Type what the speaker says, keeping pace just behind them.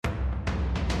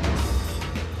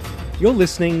You're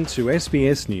listening to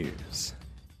SBS News.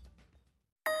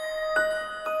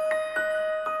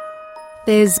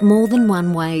 There's more than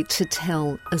one way to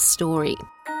tell a story.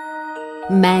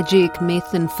 Magic,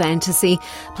 myth and fantasy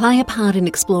play a part in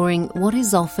exploring what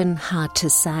is often hard to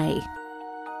say.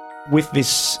 With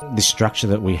this structure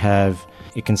that we have,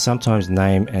 it can sometimes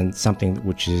name and something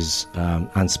which is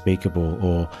unspeakable,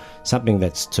 or something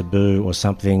that's taboo, or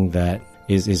something that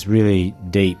is really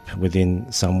deep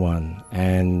within someone.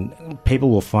 And people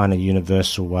will find a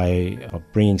universal way of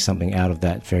bringing something out of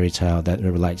that fairy tale that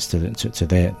relates to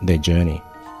their journey.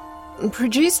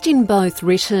 Produced in both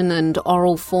written and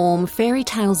oral form, fairy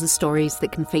tales are stories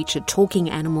that can feature talking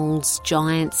animals,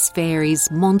 giants, fairies,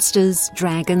 monsters,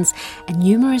 dragons, and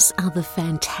numerous other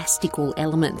fantastical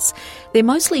elements. They're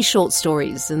mostly short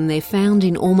stories, and they're found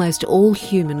in almost all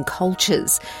human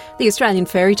cultures. The Australian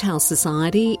Fairy Tale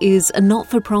Society is a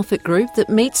not-for-profit group that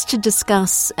meets to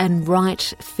discuss and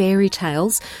write fairy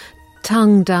tales.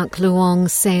 Tung Dak Luong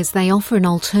says they offer an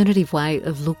alternative way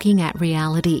of looking at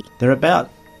reality. They're about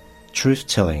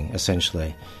truth-telling,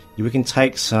 essentially. We can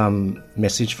take some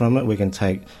message from it. We can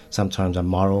take sometimes a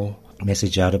moral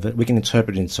message out of it. We can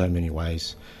interpret it in so many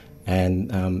ways. And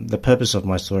the purpose of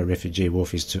my story, Refugee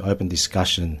Wolf, is to open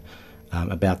discussion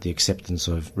about the acceptance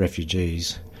of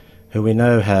refugees who we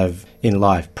know have, in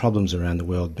life, problems around the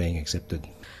world being accepted.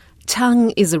 Tung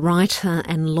is a writer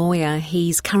and lawyer.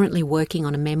 He's currently working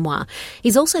on a memoir.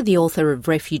 He's also the author of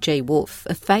Refugee Wolf,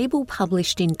 a fable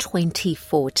published in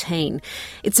 2014.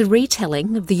 It's a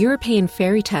retelling of the European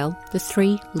fairy tale, The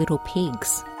Three Little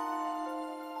Pigs.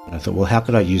 I thought, well, how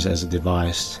could I use it as a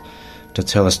device to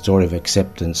tell a story of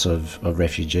acceptance of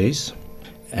refugees?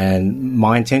 And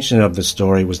my intention of the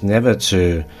story was never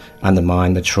to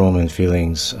undermine the trauma and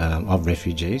feelings of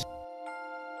refugees.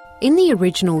 In the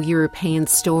original European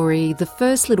story, the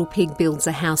first little pig builds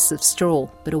a house of straw,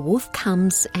 but a wolf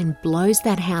comes and blows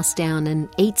that house down and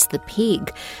eats the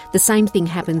pig. The same thing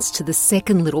happens to the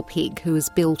second little pig, who has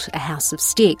built a house of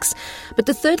sticks. But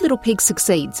the third little pig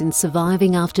succeeds in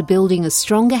surviving after building a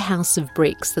stronger house of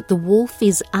bricks that the wolf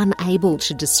is unable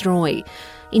to destroy.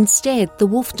 Instead, the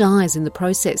wolf dies in the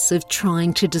process of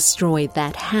trying to destroy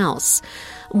that house.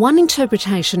 One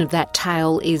interpretation of that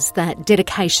tale is that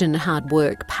dedication and hard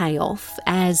work pay off,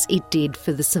 as it did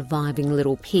for the surviving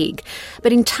little pig.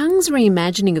 But in Tung's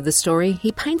reimagining of the story,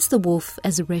 he paints the wolf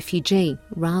as a refugee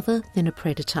rather than a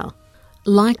predator.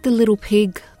 Like the little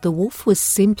pig, the wolf was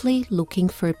simply looking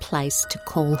for a place to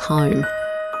call home.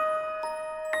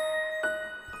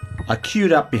 I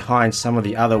queued up behind some of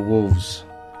the other wolves.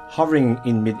 Hovering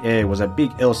in mid-air was a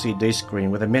big LCD screen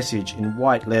with a message in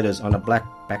white letters on a black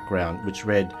background which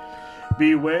read,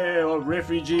 "Beware of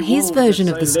refugee wolves." His version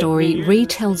of the story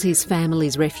retells his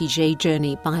family's refugee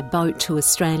journey by boat to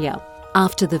Australia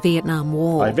after the Vietnam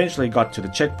War. I eventually got to the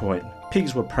checkpoint.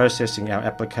 Pigs were processing our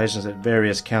applications at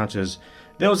various counters.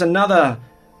 There was another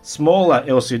smaller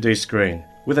LCD screen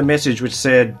with a message which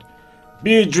said,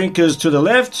 "Beer drinkers to the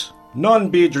left,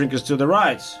 non-beer drinkers to the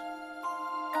right."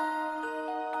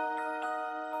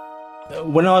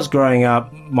 When I was growing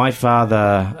up, my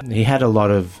father, he had a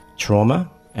lot of trauma,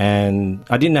 and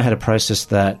I didn't know how to process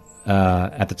that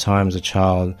at the time as a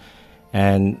child.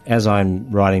 And as I'm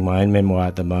writing my own memoir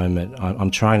at the moment, I'm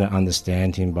trying to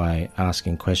understand him by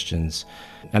asking questions.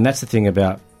 And that's the thing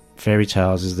about fairy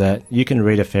tales, is that you can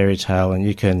read a fairy tale and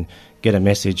you can get a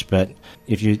message, but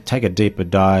if you take a deeper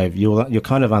dive, you'll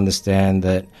kind of understand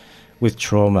that with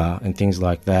trauma and things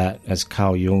like that, as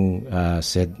Carl Jung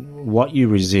said, what you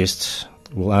resist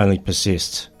will only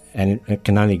persist, and it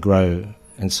can only grow.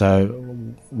 And so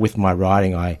with my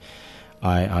writing,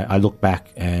 I look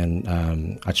back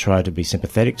and I try to be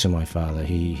sympathetic to my father.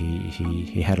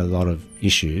 He had a lot of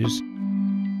issues.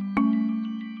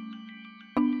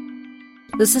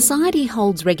 The Society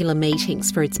holds regular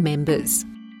meetings for its members.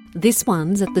 This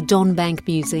one's at the Don Bank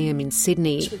Museum in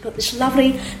Sydney. We've got this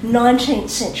lovely 19th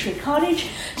century cottage,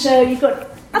 so you've got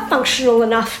a functional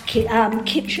enough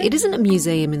kitchen. It isn't a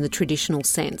museum in the traditional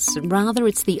sense. Rather,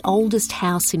 it's the oldest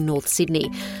house in North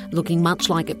Sydney, looking much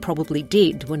like it probably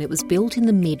did when it was built in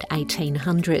the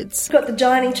mid-1800s. We've got the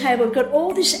dining table, we've got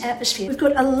all this atmosphere. We've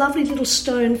got a lovely little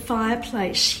stone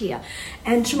fireplace here.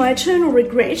 And to my eternal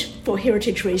regret, for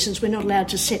heritage reasons, we're not allowed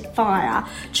to set fire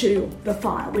to the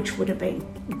fire, which would have been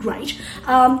great.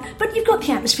 But you've got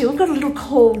the atmosphere. We've got a little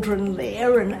cauldron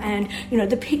there and you know,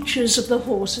 the pictures of the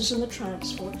horses and the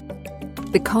transport.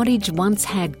 The cottage once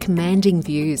had commanding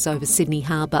views over Sydney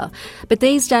Harbour, but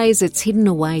these days it's hidden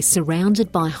away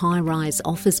surrounded by high-rise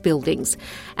office buildings.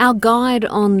 Our guide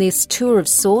on this tour of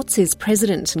sorts is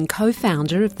president and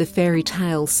co-founder of the Fairy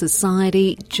Tale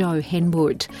Society, Joe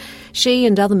Henwood. She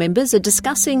and other members are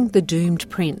discussing The Doomed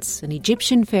Prince, an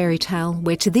Egyptian fairy tale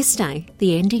where to this day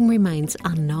the ending remains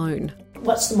unknown.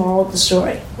 What's the moral of the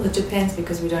story? Well, it depends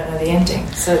because we don't know the ending,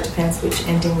 so it depends which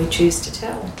ending we choose to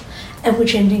tell. And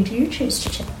which ending do you choose to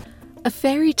tell? A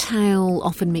fairy tale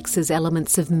often mixes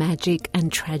elements of magic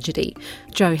and tragedy.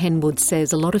 Jo Henwood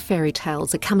says a lot of fairy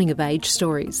tales are coming-of-age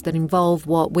stories that involve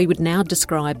what we would now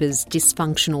describe as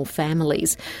dysfunctional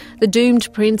families. The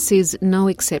Doomed Prince is no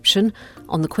exception.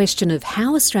 On the question of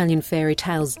how Australian fairy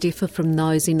tales differ from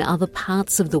those in other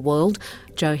parts of the world,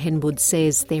 Jo Henwood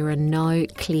says there are no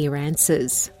clear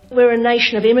answers. We're a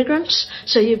nation of immigrants,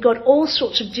 so you've got all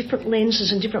sorts of different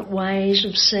lenses and different ways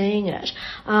of seeing it.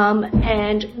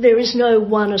 And there is no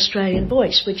one Australian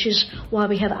voice, which is why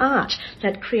we have art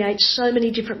that creates so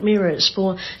many different mirrors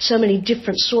for so many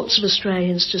different sorts of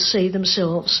Australians to see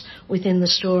themselves within the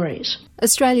stories.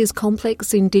 Australia's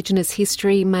complex Indigenous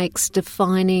history makes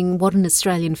defining what an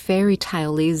Australian fairy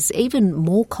tale is even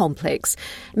more complex.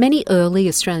 Many early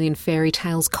Australian fairy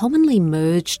tales commonly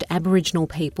merged Aboriginal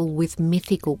people with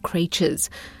mythical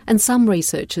creatures, and some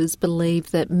researchers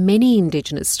believe that many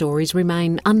Indigenous stories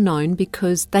remain unknown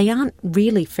because they aren't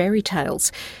really fairy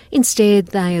tales. Instead,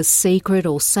 they are secret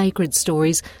or sacred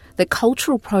stories that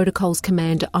cultural protocols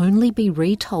command only be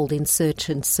retold in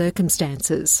certain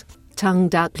circumstances. Tung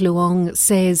Dak Luong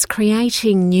says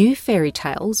creating new fairy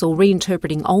tales or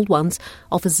reinterpreting old ones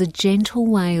offers a gentle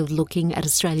way of looking at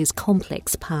Australia's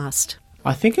complex past.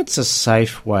 I think it's a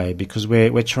safe way because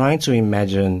we're trying to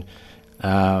imagine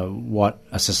what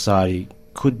a society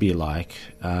could be like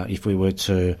if we were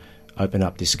to open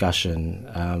up discussion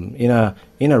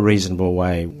in a reasonable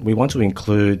way. We want to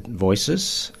include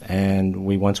voices and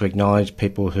we want to acknowledge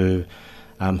people who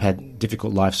had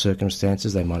difficult life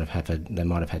circumstances. They might have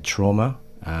had trauma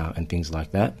and things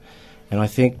like that. And I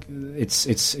think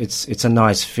it's a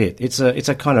nice fit. It's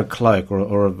a kind of cloak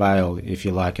or a veil, if you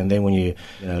like. And then when you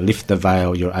lift the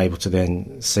veil, you're able to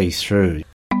then see through.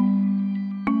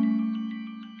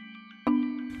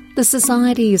 The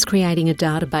Society is creating a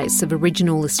database of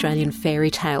original Australian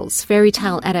fairy tales, fairy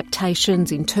tale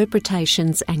adaptations,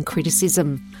 interpretations and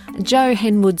criticism. Jo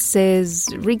Henwood says,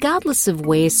 regardless of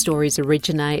where stories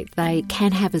originate, they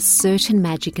can have a certain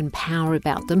magic and power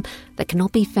about them that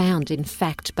cannot be found in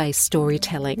fact-based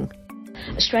storytelling.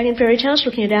 Australian fairy tales,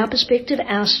 looking at our perspective,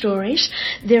 our stories,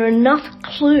 there are enough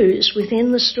clues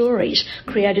within the stories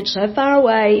created so far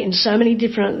away in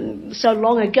so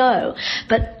long ago,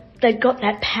 but they've got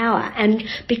that power, and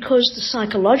because the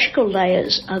psychological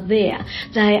layers are there,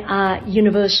 they are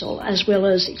universal as well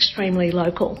as extremely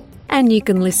local. And you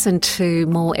can listen to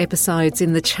more episodes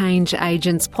in the Change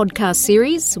Agents podcast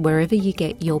series wherever you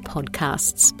get your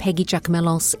podcasts. Peggy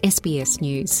Giacomellos, SBS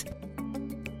News.